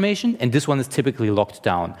this information, and this one is typically locked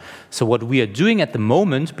down. So what we are doing at the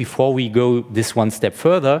moment, before we go this one step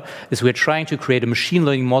further, is we're trying to create a machine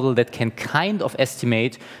learning model that can kind of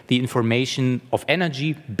estimate the information of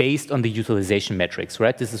energy based on the utilization metrics,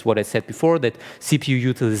 right? This is what I said before, that CPU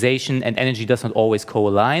utilization and energy does not always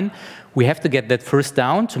co-align. We have to get that first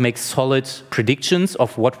down to make solid predictions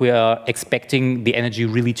of what we are expecting the energy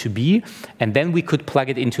really to be, and then we could plug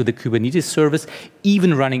it into the Kubernetes service,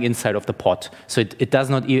 even running inside of the pod. So it does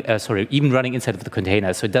not, even running inside of the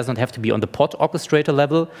container. So it does not have to be on the pod orchestrator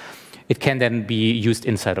level. It can then be used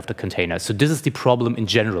inside of the container. So this is the problem in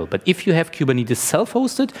general. But if you have Kubernetes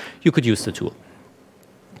self-hosted, you could use the tool.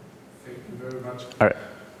 Thank you very much. All right.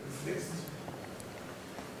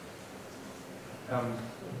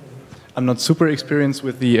 I'm not super experienced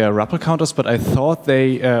with the REPL counters, but I thought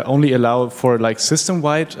they only allow for like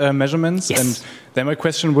system-wide measurements. Yes. And then my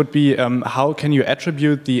question would be, how can you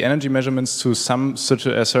attribute the energy measurements to some such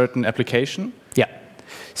a certain application? Yeah.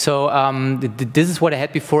 So this is what I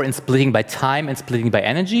had before in splitting by time and splitting by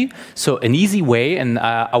energy. So an easy way, and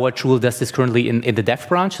our tool does this currently in the dev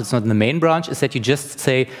branch, it's not in the main branch, is that you just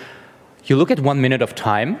say, you look at 1 minute of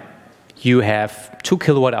time, you have 2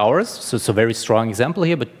 kilowatt hours, so it's a very strong example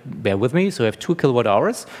here, but bear with me. So I have 2 kilowatt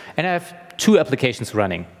hours, and I have 2 applications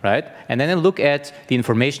running, right? And then I look at the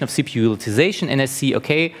information of CPU utilization, and I see,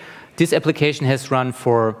 okay, this application has run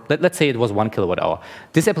for, let's say it was 1 kilowatt hour.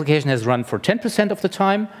 This application has run for 10% of the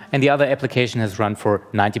time, and the other application has run for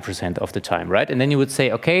 90% of the time, right? And then you would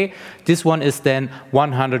say, okay, this one is then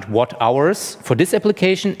 100 watt hours for this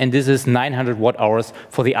application, and this is 900 watt hours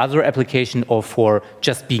for the other application, or for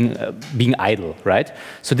just being idle, right?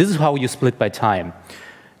 So this is how you split by time.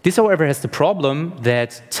 This, however, has the problem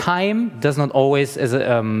that time does not always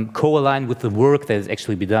co-align with the work that is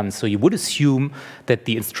actually be done. So you would assume that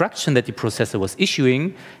the instruction that the processor was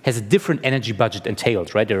issuing has a different energy budget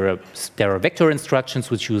entailed, right? There are vector instructions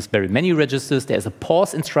which use very many registers. There's a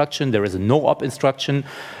pause instruction. There is a no-op instruction.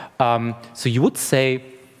 So you would say,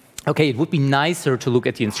 okay, it would be nicer to look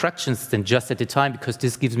at the instructions than just at the time, because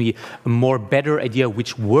this gives me a more better idea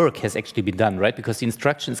which work has actually been done, right? Because the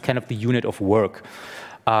instruction is kind of the unit of work.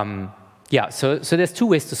 Yeah, so there's 2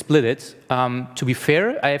 ways to split it. To be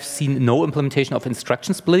fair, I have seen no implementation of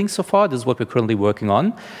instruction splitting so far. This is what we're currently working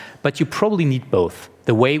on. But you probably need both.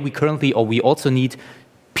 The way we currently, or we also need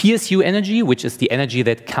PSU energy, which is the energy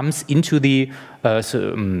that comes into the,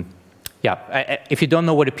 if you don't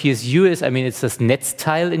know what a PSU is, I mean, it's this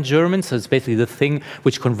Netzteil in German, so it's basically the thing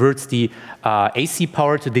which converts the AC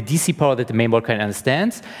power to the DC power that the mainboard can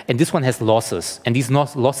understand, and this one has losses, and these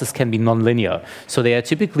losses can be nonlinear. So they are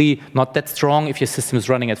typically not that strong if your system is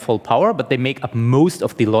running at full power, but they make up most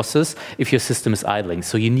of the losses if your system is idling.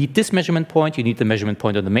 So you need this measurement point, you need the measurement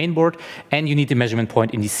point on the mainboard, and you need the measurement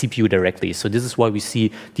point in the CPU directly. So this is why we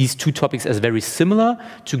see these 2 topics as very similar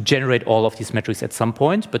to generate all of these metrics at some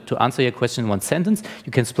point. But to answer your question in 1 sentence,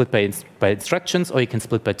 you can split by instructions, or you can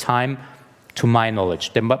split by time, to my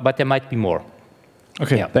knowledge. But there might be more.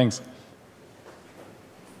 Okay, yeah. Thanks.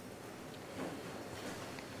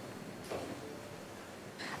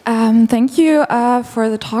 Thank you for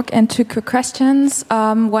the talk, and 2 quick questions.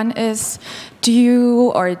 One is,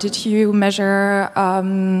 did you measure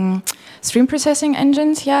stream processing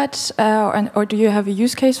engines yet, or do you have a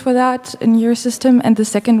use case for that in your system? And the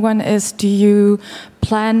second one is, do you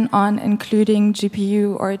plan on including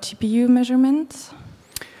GPU or TPU measurements?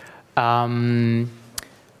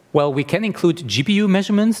 Well, we can include GPU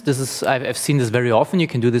measurements. I've seen this very often. You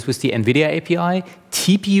can do this with the NVIDIA API.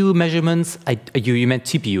 TPU measurements, you meant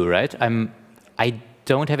TPU, right? I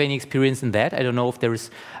don't have any experience in that. I don't know if there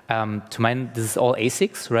is, to mine, this is all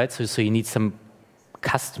ASICs, right? So you need some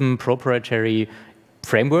custom proprietary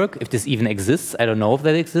framework, if this even exists. I don't know if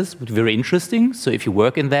that exists, but very interesting. So if you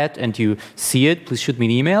work in that and you see it, please shoot me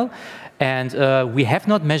an email. And we have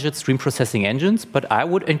not measured stream processing engines, but I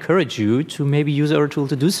would encourage you to maybe use our tool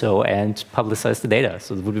to do so and publicize the data.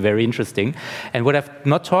 So it would be very interesting. And what I've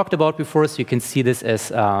not talked about before, so you can see this as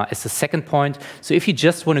the second point. So if you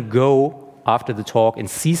just want to go after the talk and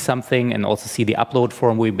see something and also see the upload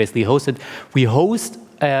form we basically hosted, we host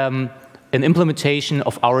an implementation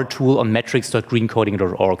of our tool on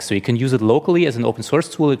metrics.greencoding.org. So you can use it locally as an open source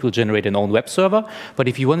tool. It will generate an own web server. But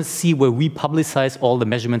if you want to see where we publicize all the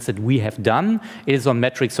measurements that we have done, it is on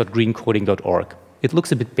metrics.greencoding.org. It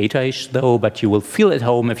looks a bit beta-ish, though, but you will feel at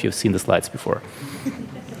home if you've seen the slides before.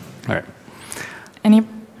 All right. Any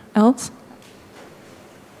else?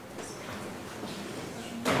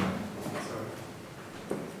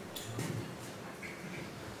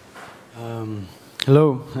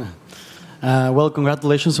 Hello. Well,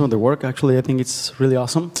 congratulations on the work. Actually, I think it's really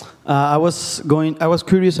awesome. I was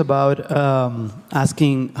curious about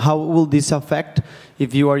asking how will this affect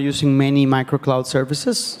if you are using many microcloud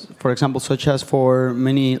services, for example, such as for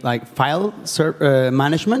many like file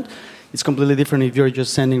management. It's completely different if you're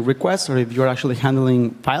just sending requests or if you're actually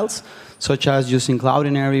handling files, such as using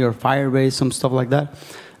Cloudinary or Firebase, some stuff like that.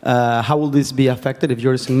 How will this be affected if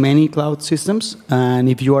you're using many cloud systems and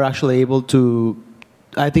if you are actually able to,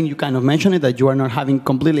 I think you kind of mentioned it, that you are not having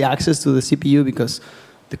completely access to the CPU because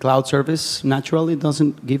the cloud service naturally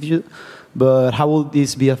doesn't give you, but how will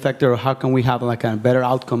this be affected or how can we have like a better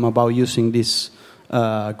outcome about using this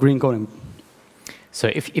green coding? So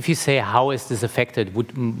if you say how is this affected,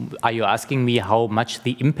 are you asking me how much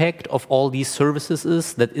the impact of all these services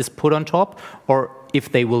is that is put on top, or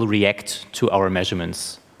if they will react to our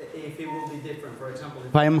measurements? If it will be different, for example,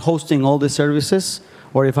 if I am hosting all the services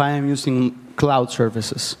or if I am using cloud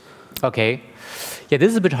services. Okay. Yeah,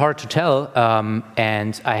 this is a bit hard to tell,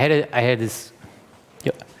 and I had this.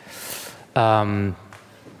 Yeah,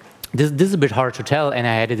 this is a bit hard to tell, and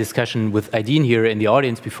I had a discussion with Aideen here in the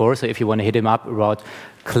audience before. So if you want to hit him up about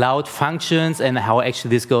cloud functions and how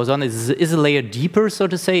actually this goes on, is a layer deeper, so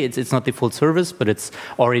to say. It's not the full service, but it's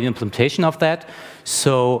already an implementation of that.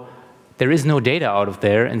 So there is no data out of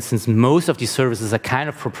there, and since most of these services are kind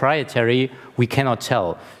of proprietary, we cannot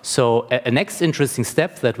tell. So a next interesting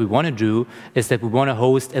step that we want to do is that we want to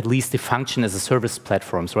host at least the function as a service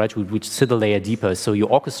platforms, right, which sit a layer deeper. So you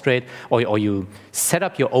orchestrate or you set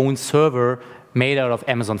up your own server made out of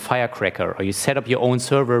Amazon Firecracker, or you set up your own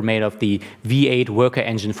server made of the V8 worker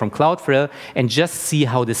engine from Cloudflare, and just see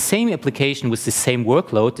how the same application with the same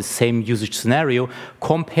workload, the same usage scenario,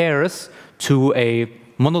 compares to a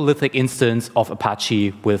monolithic instance of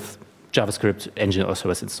Apache with JavaScript engine or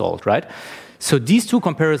service installed, right? So these two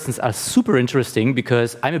comparisons are super interesting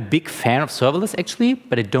because I'm a big fan of serverless actually,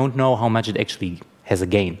 but I don't know how much it actually has a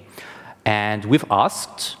gain. And we've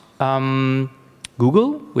asked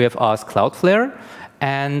Google, we have asked Cloudflare,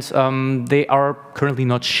 and they are currently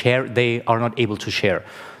not able to share.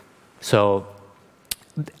 So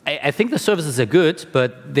I think the services are good,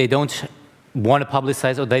 but they don't want to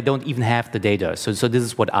publicize, or they don't even have the data. So this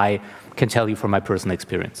is what I can tell you from my personal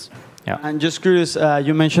experience. Yeah. I'm just curious,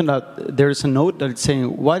 you mentioned that there is a note that's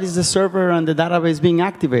saying, what is the server and the database being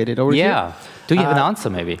activated over here? Yeah. Do you have an answer,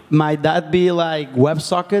 maybe? Might that be like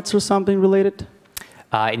WebSockets or something related?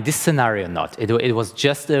 In this scenario, not. It was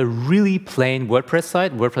just a really plain WordPress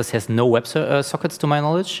site. WordPress has no WebSockets, to my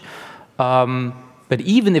knowledge. But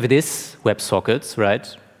even if it is WebSockets, right,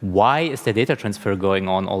 why is the data transfer going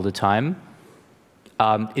on all the time?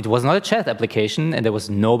 It was not a chat application, and there was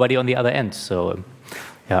nobody on the other end. So,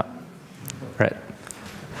 yeah, right.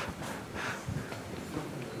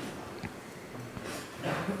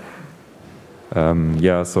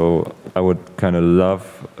 Yeah, so I would kind of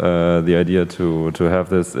love the idea to have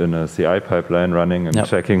this in a CI pipeline running and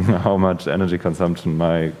checking how much energy consumption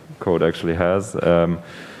my code actually has.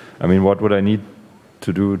 I mean, what would I need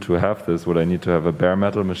to do to have this? Would I need to have a bare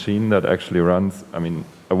metal machine that actually runs? I mean,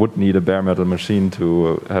 I would need a bare metal machine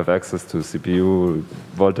to have access to CPU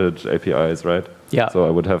voltage APIs, right? Yeah. So I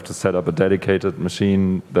would have to set up a dedicated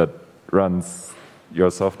machine that runs your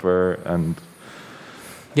software and...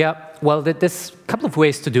 Yeah, well, there's a couple of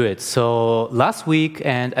ways to do it. So last week,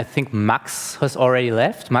 and I think Max has already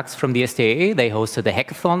left, Max from the SDAA, they hosted a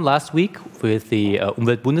hackathon last week with the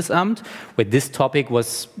Umweltbundesamt, where this topic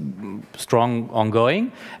was strong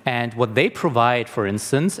ongoing. And what they provide, for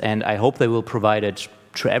instance, and I hope they will provide it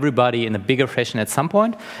to everybody in a bigger fashion at some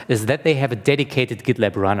point, is that they have a dedicated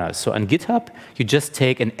GitLab runner. So on GitHub, you just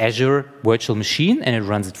take an Azure virtual machine and it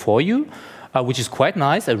runs it for you. Which is quite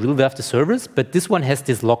nice. I really love the service, but this one has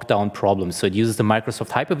this lockdown problem. So it uses the Microsoft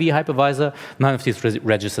Hyper-V hypervisor. None of these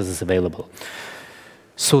registers is available.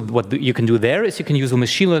 So what you can do there is you can use a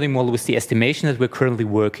machine learning model with the estimation that we're currently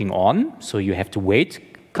working on. So you have to wait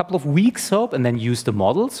a couple of weeks, and then use the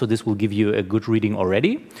model. So this will give you a good reading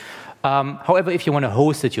already. However, if you want to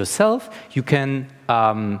host it yourself, you can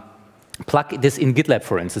plug this in GitLab,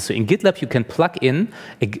 for instance. So in GitLab, you can plug in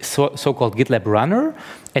a so-called GitLab runner,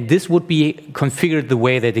 and this would be configured the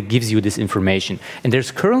way that it gives you this information. And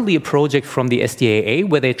there's currently a project from the SDAA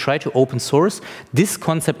where they try to open source this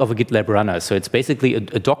concept of a GitLab runner. So it's basically a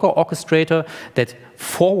Docker orchestrator that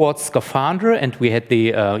forwards Scaphandra, and we had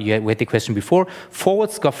the question before,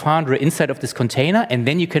 forwards Scaphandra inside of this container, and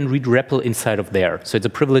then you can read REPL inside of there. So it's a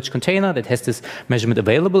privileged container that has this measurement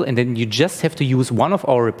available, and then you just have to use one of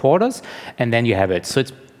our reporters, and then you have it. So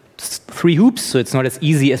it's 3 hoops, so it's not as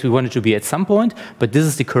easy as we want it to be at some point, but this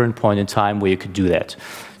is the current point in time where you could do that.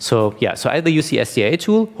 So yeah, so either use the SDA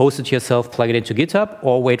tool, host it yourself, plug it into GitHub,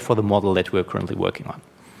 or wait for the model that we're currently working on.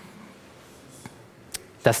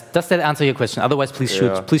 Does that answer your question? Otherwise, please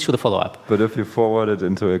shoot a follow-up. But if you forward it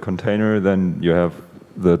into a container, then you have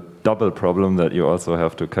the double problem that you also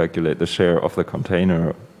have to calculate the share of the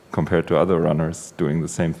container compared to other runners doing the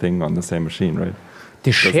same thing on the same machine, right?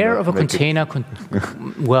 The share of a container,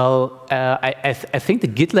 well, I think the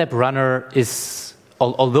GitLab runner is,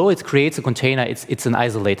 although it creates a container, it's an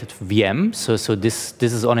isolated VM, so this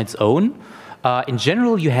is on its own. In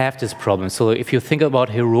general, you have this problem. So if you think about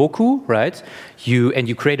Heroku, right,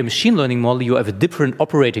 you create a machine learning model, you have a different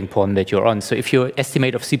operating point that you're on. So if you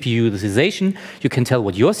estimate of CPU utilization, you can tell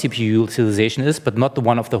what your CPU utilization is, but not the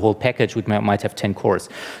one of the whole package, which might have 10 cores.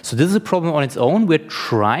 So this is a problem on its own. We're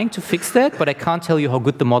trying to fix that, but I can't tell you how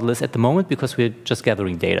good the model is at the moment because we're just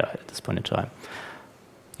gathering data at this point in time.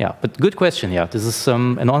 Yeah, but good question. Yeah, this is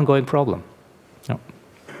an ongoing problem. Yeah.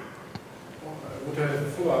 Would I have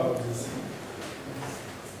a follow-up on this?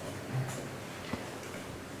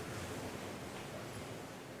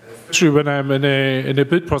 Especially when I'm in a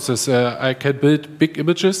build process, I can build big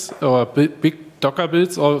images or big Docker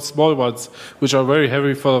builds or small ones, which are very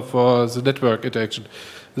heavy for the network interaction.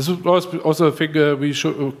 This is also a thing we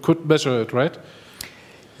could measure it, right?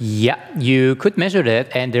 Yeah, you could measure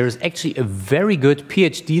that, and there's actually a very good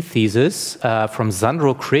PhD thesis from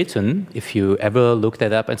Sandro Cretin, if you ever look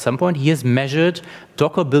that up at some point. He has measured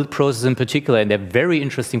Docker build process in particular, and there are very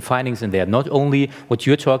interesting findings in there. Not only what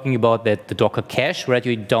you're talking about, that the Docker cache, right,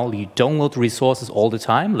 you download resources all the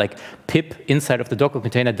time, like pip inside of the Docker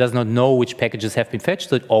container does not know which packages have been fetched,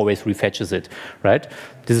 so it always refetches it, right?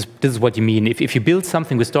 This is what you mean. If you build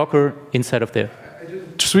something with Docker inside of the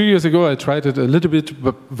 3 years ago, I tried it a little bit,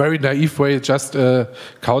 but very naive way, just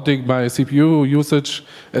counting my CPU usage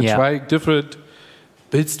and trying different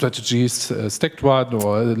build strategies, stacked one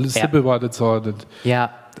or a simple one and so on. And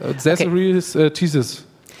there's a real thesis.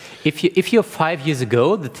 If you're 5 years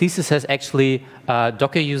ago, the thesis has actually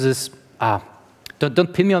Docker uses.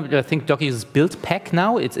 Don't pin me on it, I think Docker uses build pack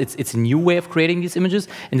now. It's a new way of creating these images,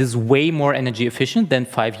 and this is way more energy efficient than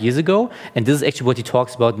 5 years ago. And this is actually what he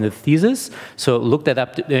talks about in the thesis. So look that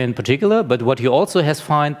up in particular. But what he also has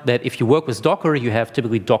found that if you work with Docker, you have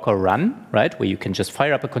typically Docker run, right, where you can just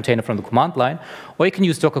fire up a container from the command line, or you can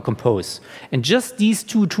use Docker compose. And just these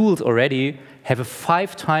 2 tools already have a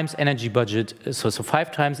 5 times energy budget, so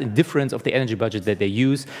 5 times in difference of the energy budget that they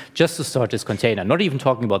use just to start this container, not even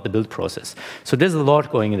talking about the build process. So there's a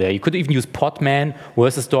lot going in there. You could even use Podman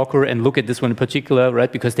versus Docker and look at this one in particular,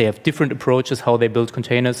 right, because they have different approaches how they build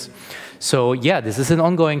containers. So yeah, this is an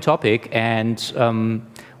ongoing topic, and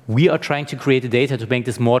we are trying to create the data to make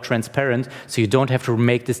this more transparent, so you don't have to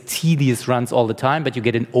make this tedious runs all the time, but you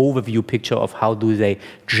get an overview picture of how do they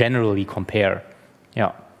generally compare.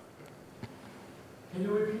 Yeah. Can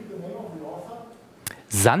you repeat the name of the author?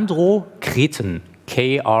 Sandro Cretin,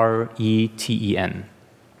 K-R-E-T-E-N.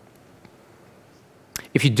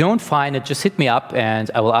 If you don't find it, just hit me up and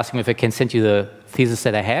I will ask him if I can send you the thesis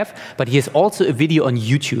that I have. But he has also a video on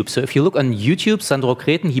YouTube. So if you look on YouTube, Sandro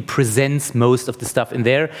Cretin, he presents most of the stuff in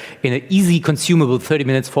there in an easy, consumable 30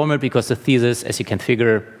 minutes format, because the thesis, as you can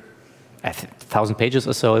figure, 1,000 pages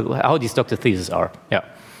or so, how these doctor theses are. Yeah.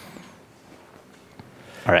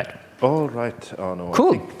 All right. All right, Arno.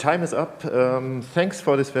 Cool. I think time is up. Thanks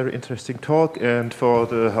for this very interesting talk and for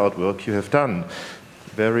the hard work you have done.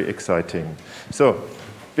 Very exciting. So,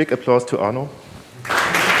 big applause to Arno.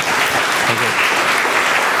 Thank you.